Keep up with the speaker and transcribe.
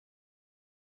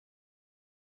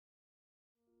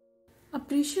A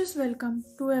precious welcome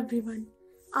to everyone.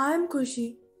 I am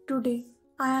Khushi. Today,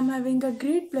 I am having a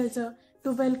great pleasure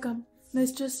to welcome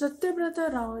Mr.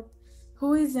 Satyabrata Rout,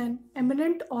 who is an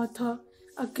eminent author,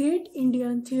 a great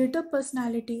Indian theatre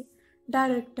personality,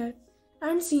 director,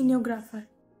 and scenographer.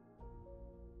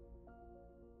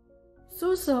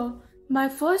 So, sir, my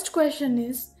first question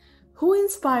is who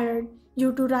inspired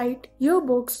you to write your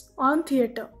books on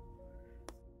theatre?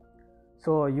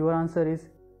 So your answer is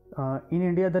in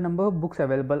India the number of books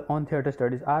available on theatre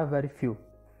studies are very few.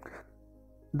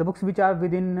 The books which are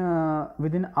within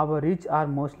our reach are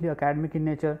mostly academic in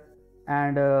nature,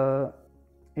 and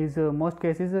is most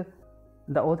cases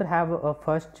the author have a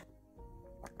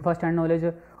first-hand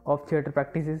knowledge of theatre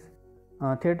practices.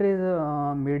 Theatre is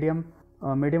a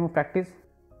medium of practice,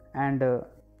 and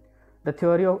the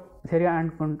theory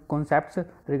and concepts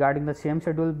regarding the same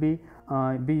schedule be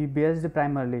based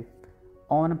primarily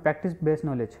on practice-based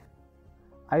knowledge.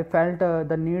 I felt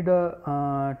the need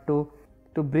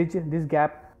to bridge this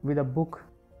gap with a book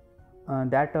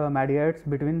that mediates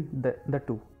between the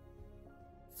two.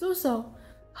 So, sir,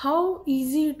 how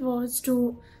easy it was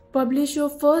to publish your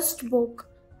first book,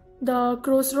 The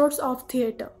Crossroads of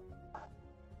Theatre?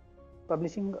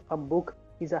 Publishing a book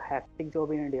is a hectic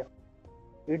job in India.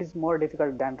 It is more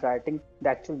difficult than writing the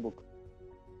actual book.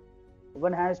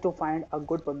 One has to find a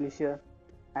good publisher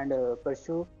and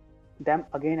pursue them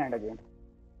again and again.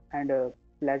 And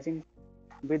pledging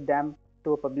with them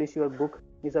to publish your book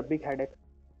is a big headache.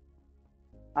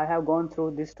 I have gone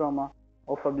through this trauma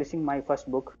of publishing my first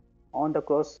book, On the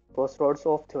Crossroads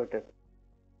of Theatre,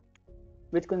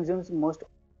 which consumes most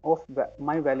of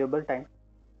my valuable time,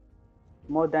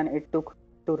 more than it took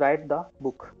to write the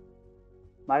book.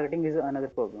 Marketing is another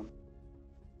problem.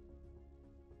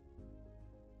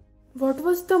 What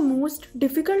was the most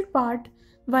difficult part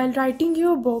while writing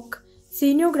your book,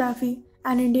 Scenography,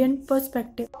 an Indian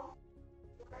Perspective?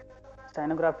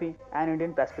 Scenography, an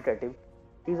Indian Perspective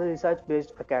is a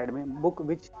research-based academic book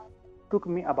which took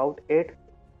me about 8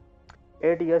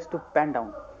 years to pen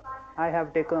down. I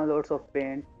have taken lots of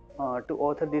pain to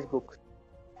author these books,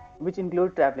 which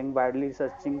include traveling widely,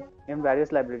 researching in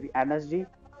various libraries, NSG,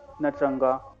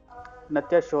 Natranga,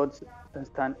 Natya Shodh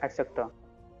Sansthan, etc.,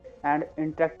 and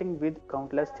interacting with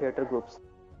countless theatre groups.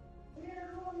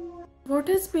 What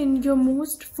has been your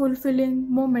most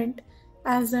fulfilling moment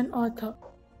as an author?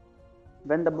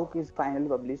 When the book is finally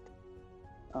published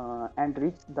and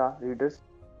reaches the readers,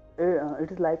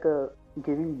 it is like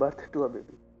giving birth to a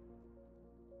baby.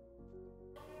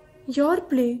 Your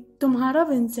play, Tumhara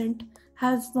Vincent,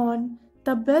 has won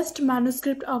the Best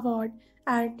Manuscript Award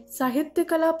at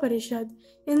Sahityakala Parishad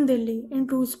in Delhi in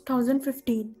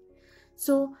 2015.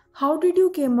 So, how did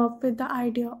you came up with the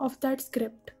idea of that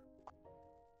script?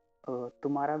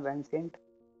 Tumhara Vincent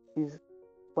is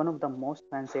one of the most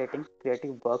fascinating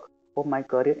creative work of my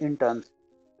career in terms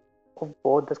of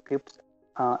both the scripts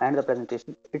and the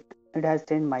presentation. It has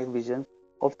changed my vision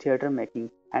of theatre making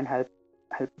and helped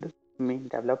me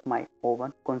develop my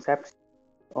own concepts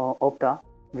of the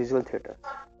visual theatre.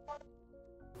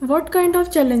 What kind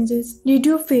of challenges did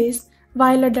you face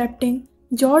while adapting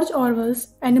George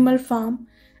Orwell's Animal Farm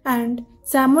and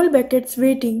Samuel Beckett's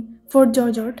Waiting for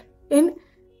Jojo in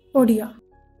Odia?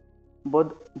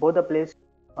 Both the plays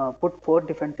put 4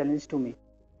 different challenges to me.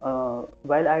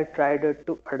 While I tried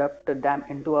to adapt them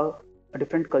into a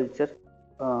different culture,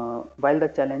 while the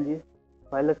challenge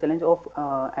of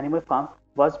Animal Farm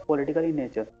was political in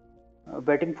nature.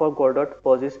 Waiting for Godot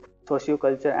poses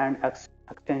socio-culture and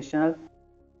extensional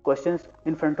questions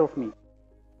in front of me.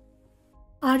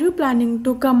 Are you planning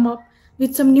to come up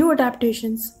with some new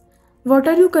adaptations? What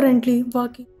are you currently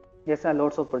working? Yes,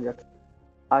 lots of projects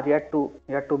are yet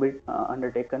to be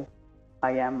undertaken.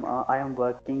 I am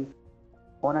working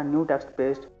on a new text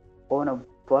based on a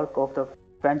work of the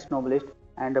French novelist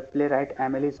and playwright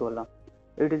Émile Zola.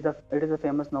 It is a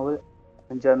famous novel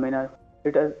in German.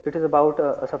 It is about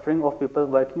suffering of people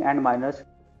working and miners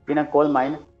in a coal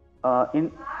mine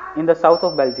in the south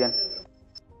of Belgium.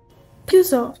 Thank you,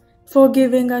 sir, for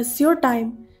giving us your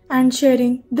time and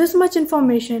sharing this much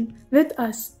information with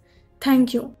us.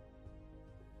 Thank you.